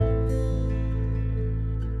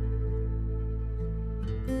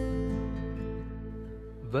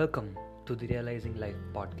Welcome to the Realizing Life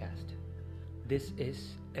podcast. This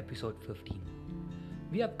is episode 15.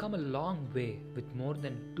 We have come a long way with more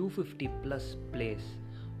than 250 plus plays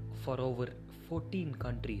for over 14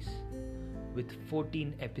 countries with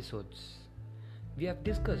 14 episodes. We have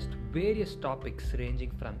discussed various topics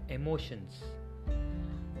ranging from emotions,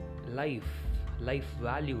 life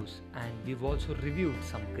values, and we've also reviewed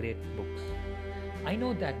some great books. I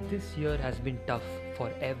know that this year has been tough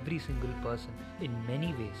for every single person in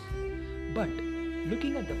many ways, but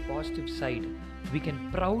looking at the positive side, we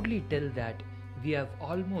can proudly tell that we have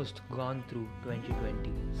almost gone through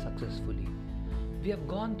 2020 successfully. We have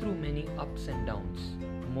gone through many ups and downs,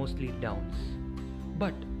 mostly downs.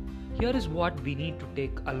 But here is what we need to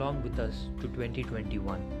take along with us to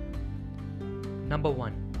 2021. Number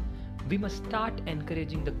 1. We must start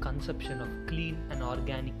encouraging the consumption of clean and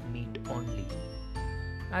organic meat only.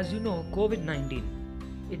 As you know, COVID-19,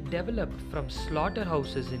 it developed from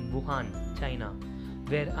slaughterhouses in Wuhan, China,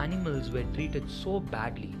 where animals were treated so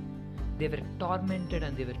badly. They were tormented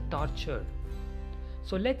and they were tortured.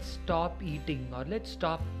 So let's stop eating, or let's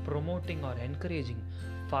stop promoting or encouraging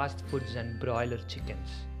fast foods and broiler chickens.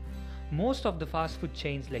 Most of the fast food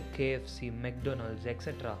chains like KFC, McDonald's,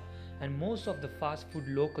 etc., and most of the fast food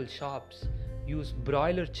local shops use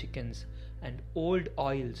broiler chickens and old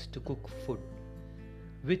oils to cook food,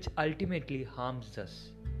 which ultimately harms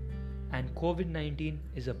us. And COVID-19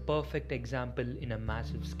 is a perfect example in a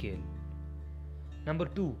massive scale. Number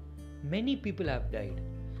 2, many people have died,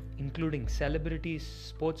 including celebrities,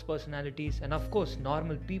 sports personalities, and of course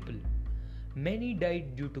normal people. Many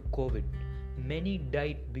died due to COVID. Many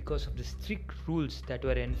died because of the strict rules that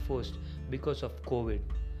were enforced because of COVID.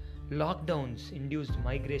 Lockdowns induced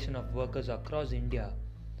migration of workers across India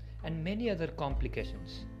and many other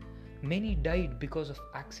complications. Many died because of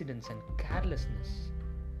accidents and carelessness.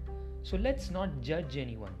 So let's not judge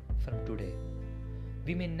anyone from today.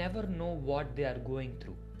 We may never know what they are going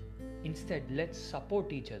through. Instead, let's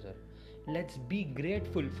support each other. Let's be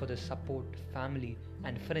grateful for the support, family,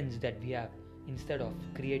 and friends that we have instead of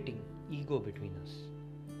creating ego between us.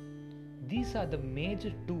 These are the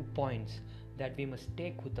major 2 points that we must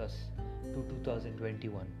take with us to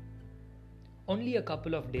 2021. Only a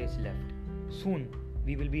couple of days left. Soon,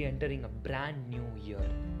 we will be entering a brand new year.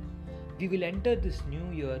 We will enter this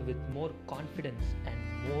new year with more confidence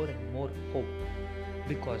and more hope,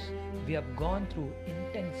 because we have gone through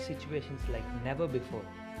intense situations like never before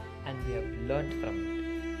and we have learned from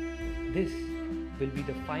it. This will be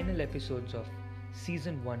the final episodes of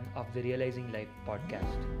season 1 of the Realizing Life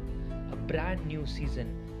podcast. A brand new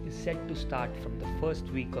season is set to start from the first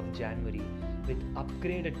week of January with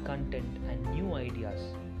upgraded content and new ideas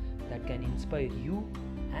that can inspire you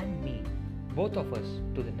and me, both of us,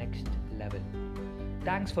 to the next level.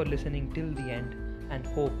 Thanks for listening till the end and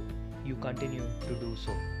hope you continue to do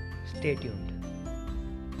so. Stay tuned.